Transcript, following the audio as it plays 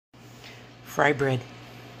Fry bread,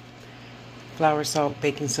 flour, salt,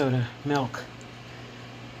 baking soda, milk.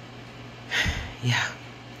 Yeah,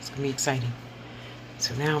 it's gonna be exciting.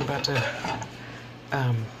 So now I'm about to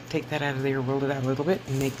take that out of there, roll it out a little bit,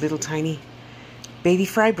 and make little tiny baby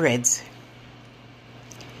fry breads.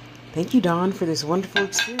 Thank you, Dawn, for this wonderful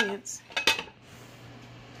experience.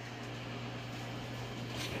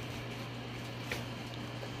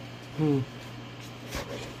 I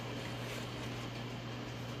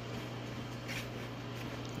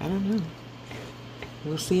don't know.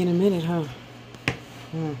 We'll see in a minute, huh?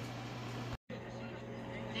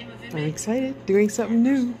 I'm excited. Doing something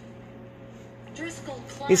new.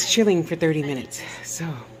 It's chilling for 30 minutes,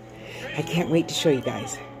 so I can't wait to show you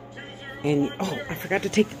guys. And, oh, I forgot to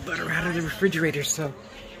take the butter out of the refrigerator, so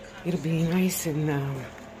it'll be nice and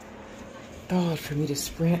thawed for me to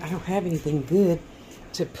spread. I don't have anything good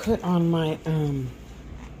to put on my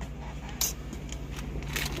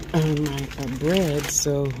bread,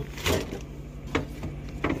 so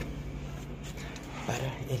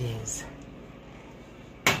butter it is.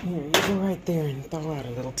 Here, you go right there and thaw out a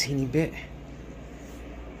little teeny bit.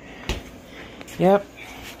 Yep.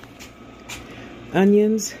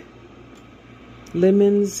 Onions,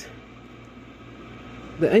 lemons.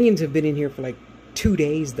 The onions have been in here for like 2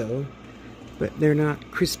 days though, but they're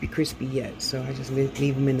not crispy yet, so I just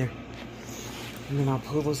leave them in there. And then I'll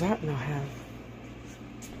pull those out and I'll have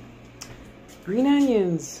green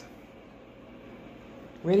onions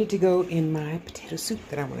ready to go in my potato soup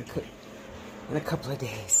that I want to cook in a couple of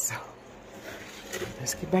days. So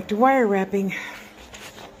let's get back to wire wrapping.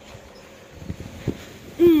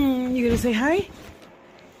 You gonna say hi?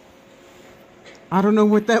 I don't know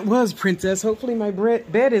what that was, Princess. Hopefully my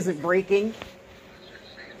bed isn't breaking.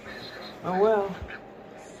 Oh well.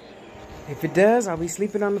 If it does, I'll be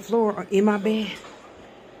sleeping on the floor or in my bed.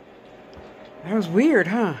 That was weird,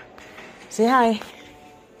 huh? Say hi.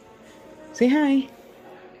 Say hi.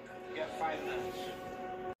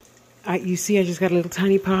 You see, I just got a little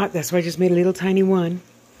tiny pot. That's why I just made a little tiny one.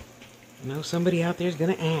 I know somebody out there is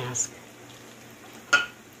going to ask.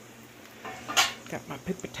 Got my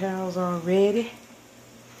paper towels all ready.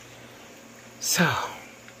 So,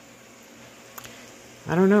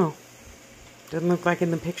 I don't know. Doesn't look like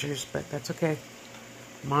in the pictures, but that's okay.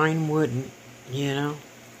 Mine wouldn't, you know.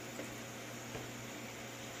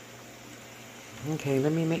 Okay,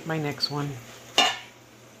 let me make my next one.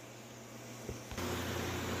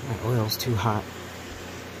 My oil's too hot.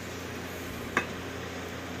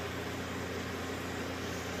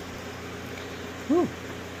 Ooh,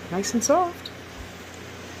 nice and soft.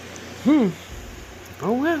 Oh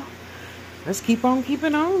well. Let's keep on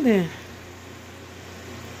keeping on then.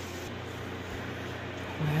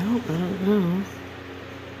 Well, I don't know.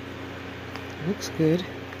 Looks good.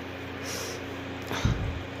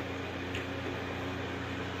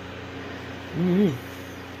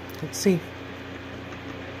 Let's see.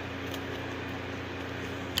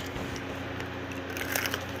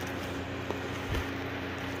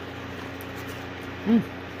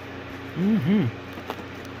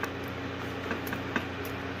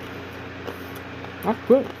 That's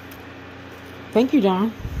good. Thank you,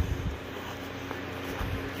 John.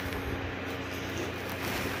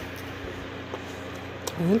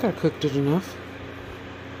 I think I cooked it enough.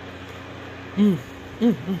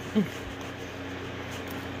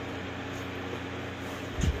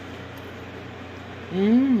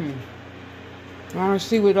 I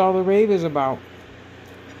see what all the rave is about.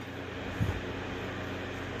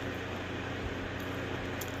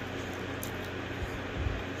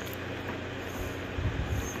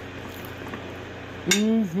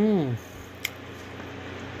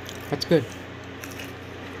 That's good.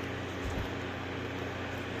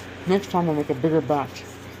 Next time I'll make a bigger batch.